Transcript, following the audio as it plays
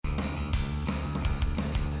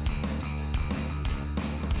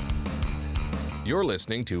You're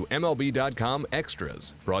listening to MLB.com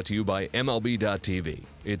Extras, brought to you by MLB.tv.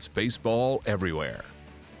 It's baseball everywhere.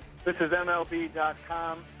 This is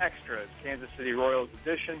MLB.com Extras, Kansas City Royals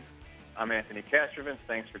edition. I'm Anthony Castrovince.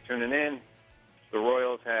 Thanks for tuning in. The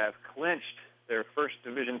Royals have clinched their first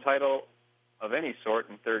division title of any sort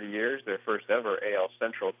in 30 years, their first ever AL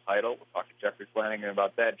Central title. We'll talk to Jeffrey Flanagan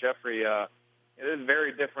about that. Jeffrey, it is a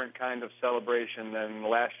very different kind of celebration than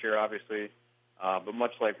last year, obviously, but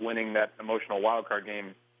much like winning that emotional wild card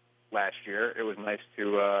game last year, it was nice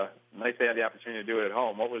to have the opportunity to do it at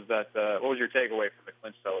home. What was that? What was your takeaway from the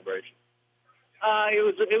clinch celebration?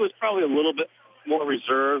 It was probably a little bit more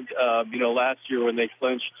reserved. Last year when they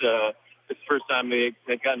clinched, it's the first time they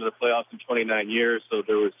had gotten to the playoffs in 29 years, so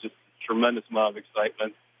there was just a tremendous amount of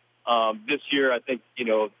excitement. This year, I think,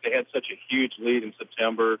 they had such a huge lead in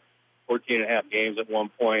September, 14 and a half games at one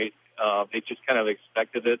point. They just kind of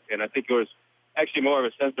expected it, and I think it was actually more of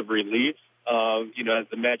a sense of relief. As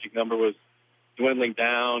the magic number was dwindling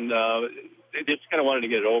down, they just kind of wanted to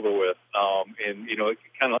get it over with. It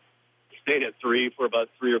kind of stayed at 3 for about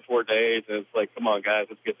 3 or 4 days, and it's like, come on, guys,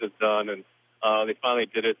 let's get this done. And they finally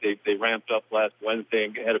did it. They ramped up last Wednesday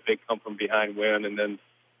and had a big come-from-behind win, and then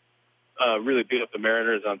really beat up the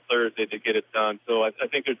Mariners on Thursday to get it done. So I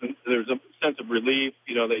think there's a sense of relief.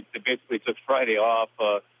 They basically took Friday off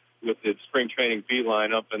with the spring training B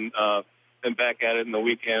lineup, and then back at it in the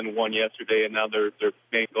weekend, won yesterday, and now their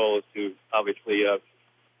main goal is to obviously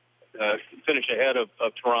finish ahead of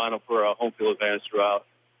Toronto for a home field advantage throughout.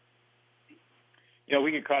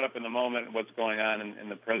 We get caught up in the moment of what's going on in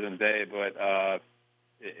the present day, but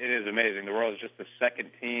it is amazing. The Royals is just the second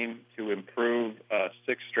team to improve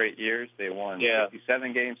 6 straight years. They won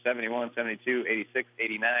 57 games, 71, 72, 86,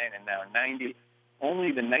 89, and now 90. Only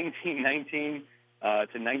the 1919 to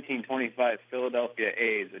 1925 Philadelphia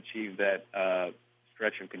A's achieved that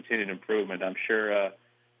stretch of continued improvement. I'm sure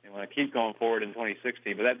they want to keep going forward in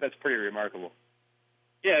 2016, but that's pretty remarkable.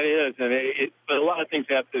 Yeah, it is, and but a lot of things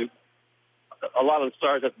a lot of the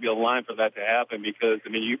stars have to be aligned for that to happen because,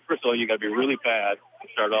 first of all, you got to be really bad to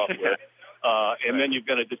start off with, and then you've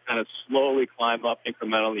got to just kind of slowly climb up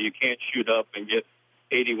incrementally. You can't shoot up and get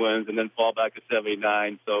 80 wins and then fall back to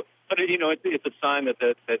 79. So, but it's a sign that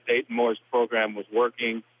Dayton Moore's program was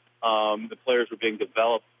working. The players were being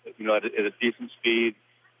developed, at a decent speed,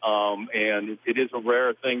 and it is a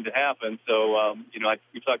rare thing to happen. So,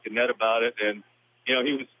 we talked to Ned about it, and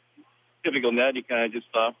he was. Typical Ned, he kind of just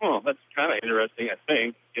thought, that's kind of interesting, I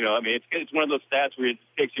think. It's one of those stats where it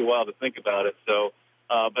just takes you a while to think about it. So,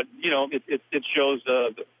 but, it shows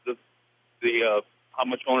the how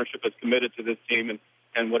much ownership is committed to this team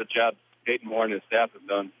and what a job Dayton Moore and his staff have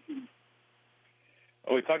done.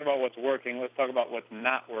 Well, we talked about what's working. Let's talk about what's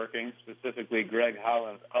not working, specifically Greg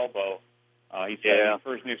Holland's elbow. He said he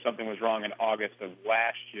first knew something was wrong in August of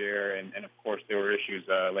last year, and of course there were issues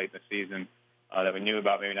late in the season that we knew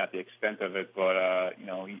about, maybe not the extent of it, but,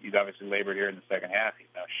 he's obviously labored here in the second half. He's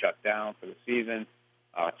now shut down for the season.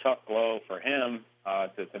 Tough blow for him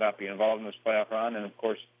to not be involved in this playoff run, and, of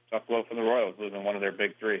course, tough blow for the Royals, losing one of their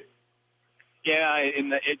big 3. Yeah,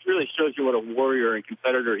 and it really shows you what a warrior and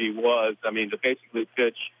competitor he was. To basically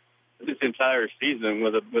pitch this entire season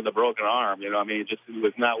with a broken arm, it just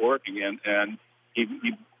was not working, and he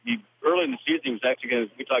early in the season, he was actually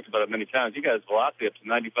we talked about it many times, he got his velocity up to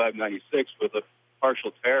 95, 96 with a partial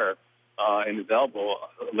tear in his elbow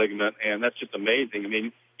ligament, and that's just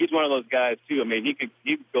amazing. He's one of those guys, too. He could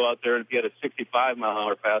go out there and if he had a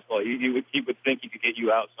 65-mile-an-hour fastball, he would think he could get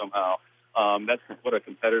you out somehow. That's what a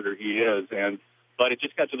competitor he is. But it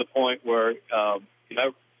just got to the point where,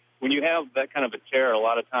 when you have that kind of a tear, a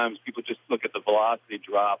lot of times people just look at the velocity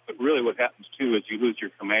drop, but really what happens, too, is you lose your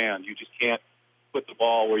command. You just can't put the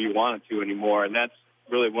ball where you want it to anymore, and that's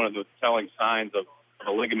really one of the telling signs of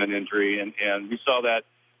a ligament injury. And we saw that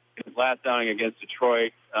in his last outing against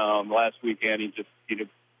Detroit last weekend. He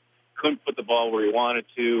couldn't put the ball where he wanted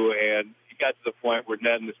to, and he got to the point where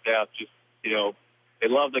Ned and the staff just, they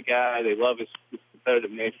love the guy, they love his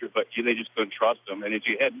competitive nature, but they just couldn't trust him. And as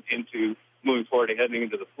you head into moving forward and heading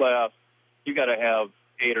into the playoffs, you got to have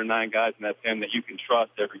 8 or 9 guys in that pen that you can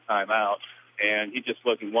trust every time out, and he just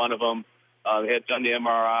wasn't one of them. They had done the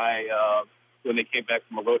MRI when they came back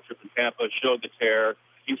from a road trip in Tampa, showed the tear.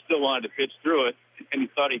 He still wanted to pitch through it, and he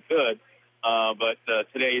thought he could. But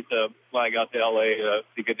today he's flying out to L.A.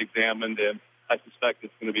 To get examined, and I suspect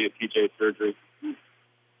it's going to be a TJ surgery.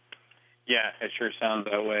 Yeah, it sure sounds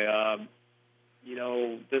that way.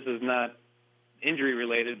 This is not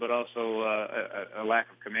injury-related, but also a lack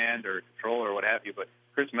of command or control or what have you. But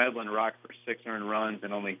Chris Medlin rocked for 6 earned runs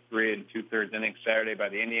in only 3 2/3 innings Saturday by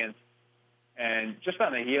the Indians. And just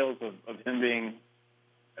on the heels of him being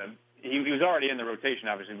he was already in the rotation,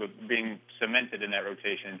 obviously, but being cemented in that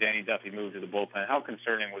rotation, and Danny Duffy moved to the bullpen. How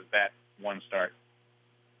concerning was that one start?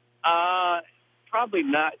 Probably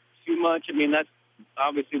not too much. I mean, that's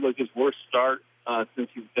obviously was his worst start since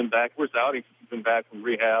he's been back. Worst outing since he's been back from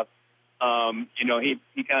rehab.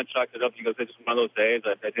 He kind of chalked it up. He goes, "It's just one of those days.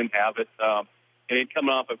 I didn't have it." And he'd come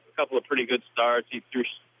off a couple of pretty good starts. He threw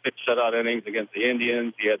 6 shutout innings against the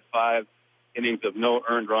Indians. He had 5 innings of no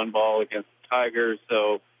earned run ball against the Tigers.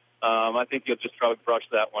 So I think he'll just try to brush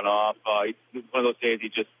that one off. One of those days he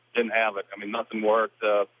just didn't have it. I mean, nothing worked.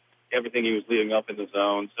 Everything he was leading up in the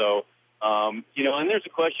zone. So, and there's a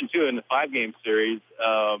question, too, in the 5-game series,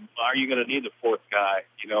 are you going to need the 4th guy?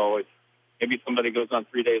 Maybe somebody goes on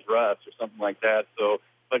 3 days rest or something like that. So,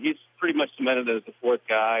 but he's pretty much cemented as the 4th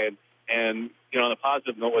guy. And on a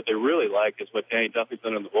positive note, what they really like is what Danny Duffy's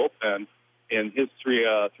done in the bullpen. In his three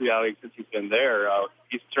outings since he's been there,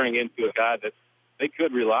 he's turning into a guy that they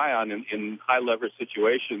could rely on in high-leverage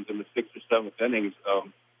situations in the 6th or 7th innings.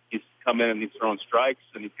 He's come in and he's thrown strikes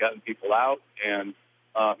and he's gotten people out, and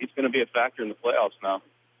he's going to be a factor in the playoffs now.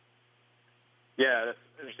 Yeah, that's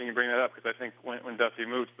interesting you bring that up, because I think when Duffy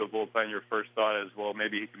moved to the bullpen, your first thought is, well,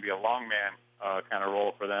 maybe he can be a long man kind of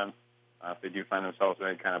role for them if they do find themselves in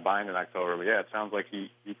any kind of bind in October. But, yeah, it sounds like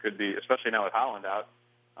he could be, especially now with Holland out,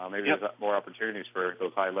 maybe there's more opportunities for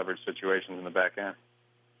those high-leverage situations in the back end.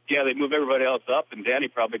 Yeah, they move everybody else up, and Danny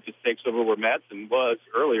probably just takes over where Madsen was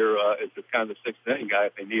earlier as the kind of the 6th inning guy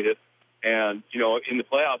if they need it. And, in the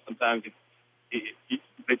playoffs sometimes we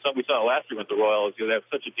saw it last year with the Royals. They have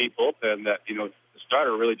such a deep bullpen that, the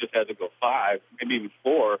starter really just had to go 5, maybe even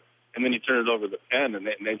 4, and then you turn it over to the pen, and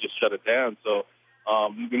they just shut it down. So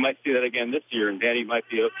we might see that again this year, and Danny might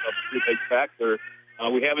be a pretty big factor.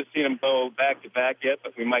 We haven't seen him go back-to-back yet,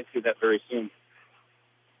 but we might see that very soon.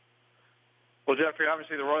 Well, Jeffrey,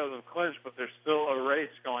 obviously the Royals have clinched, but there's still a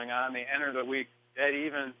race going on. They enter the week dead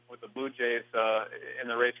even with the Blue Jays in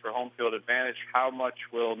the race for home field advantage. How much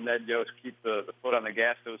will Ned Yost keep the foot on the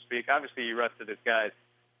gas, so to speak? Obviously, he rested his guys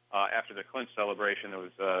after the clinch celebration. It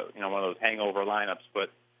was one of those hangover lineups.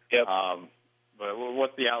 But but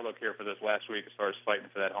what's the outlook here for this last week as far as fighting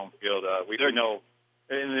for that home field? We know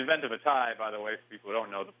in the event of a tie, by the way, for people who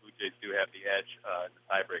don't know, the Blue Jays do have the edge in the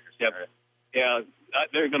tiebreaker scenario. Yeah,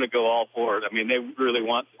 they're going to go all for it. I mean, they really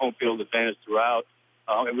want home field advantage throughout.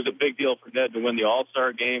 It was a big deal for Ned to win the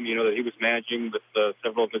All-Star game, that he was managing with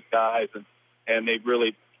several of his guys, and they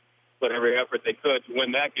really put every effort they could to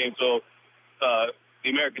win that game. So the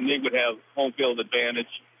American League would have home field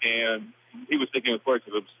advantage, and he was thinking, of course,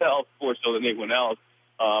 of himself more so than anyone else.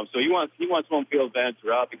 So he wants home field advantage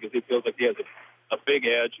throughout because he feels like he has a big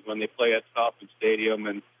edge when they play at Kauffman Stadium,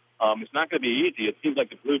 and it's not going to be easy. It seems like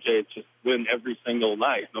the Blue Jays just win every single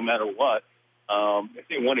night, no matter what.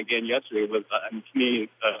 They won again yesterday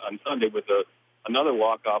on Sunday with another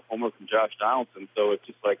walk-off homer from Josh Donaldson. So it's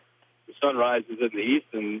just like the sun rises in the east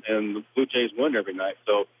and the Blue Jays win every night.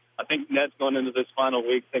 So I think Ned's going into this final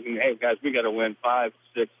week thinking, hey, guys, we got to win 5,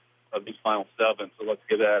 6 of these final 7, so let's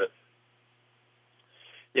get at it.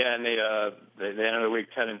 Yeah, and they enter the week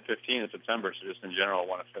 10 and 15 in September, so just in general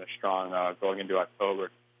want to finish strong going into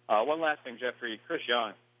October. One last thing, Jeffrey, Chris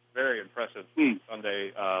Young, very impressive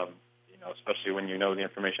Sunday, especially when you know the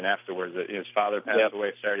information afterwards that his father passed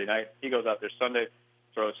away Saturday night. He goes out there Sunday,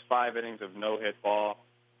 throws 5 innings of no-hit ball.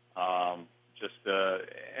 And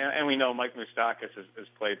we know Mike Moustakas has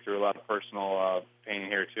played through a lot of personal pain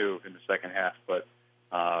here, too, in the second half. But,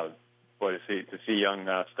 boy, to see Young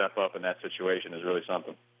step up in that situation is really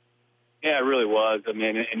something. Yeah, it really was. I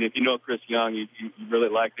mean, and if you know Chris Young, you really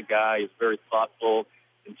like the guy. He's a very thoughtful,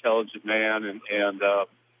 intelligent man, and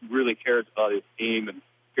really cares about his team and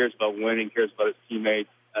cares about winning, cares about his teammates.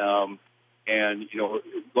 And,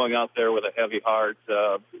 going out there with a heavy heart,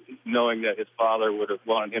 knowing that his father would have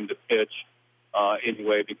wanted him to pitch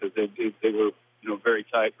anyway because they were, very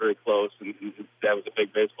tight, very close, and his dad was a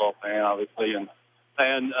big baseball fan, obviously.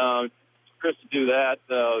 And Chris to do that,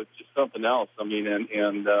 just something else. I mean,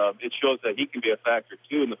 and it shows that he can be a factor,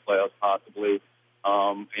 too, in the playoffs possibly.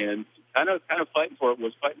 And kind of fighting for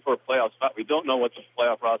a playoff spot. We don't know what the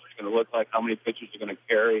playoff roster is going to look like, how many pitchers are going to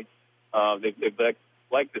carry. They've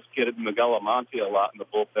liked this kid Miguel Almonte a lot in the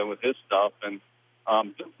bullpen with his stuff, and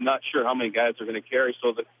not sure how many guys are going to carry.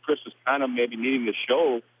 So that Chris is kind of maybe needing to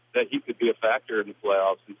show that he could be a factor in the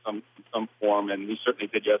playoffs in some form, and he certainly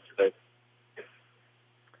did yesterday.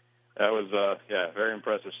 That was very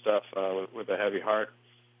impressive stuff with a heavy heart,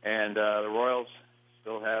 and the Royals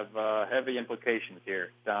still have heavy implications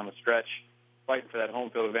here down the stretch, fighting for that home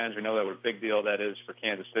field advantage. We know that what a big deal that is for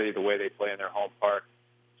Kansas City, the way they play in their home park.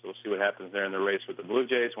 So we'll see what happens there in the race with the Blue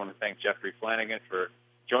Jays. I want to thank Jeffrey Flanagan for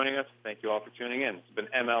joining us. Thank you all for tuning in. It's been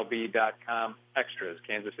MLB.com Extras,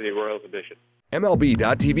 Kansas City Royals edition.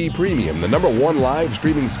 MLB.TV Premium, the #1 live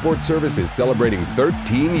streaming sports service, is celebrating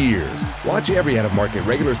 13 years. Watch every out-of-market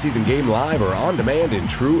regular season game live or on demand in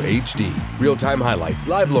true HD. Real-time highlights,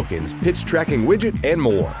 live look-ins, pitch tracking widget, and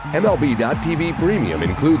more. MLB.TV Premium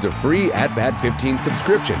includes a free At-Bat 15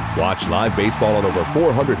 subscription. Watch live baseball on over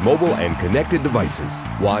 400 mobile and connected devices.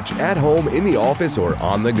 Watch at home, in the office, or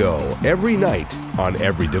on the go every night on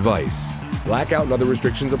every device. Blackout and other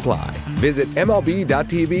restrictions apply. Visit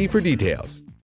MLB.TV for details.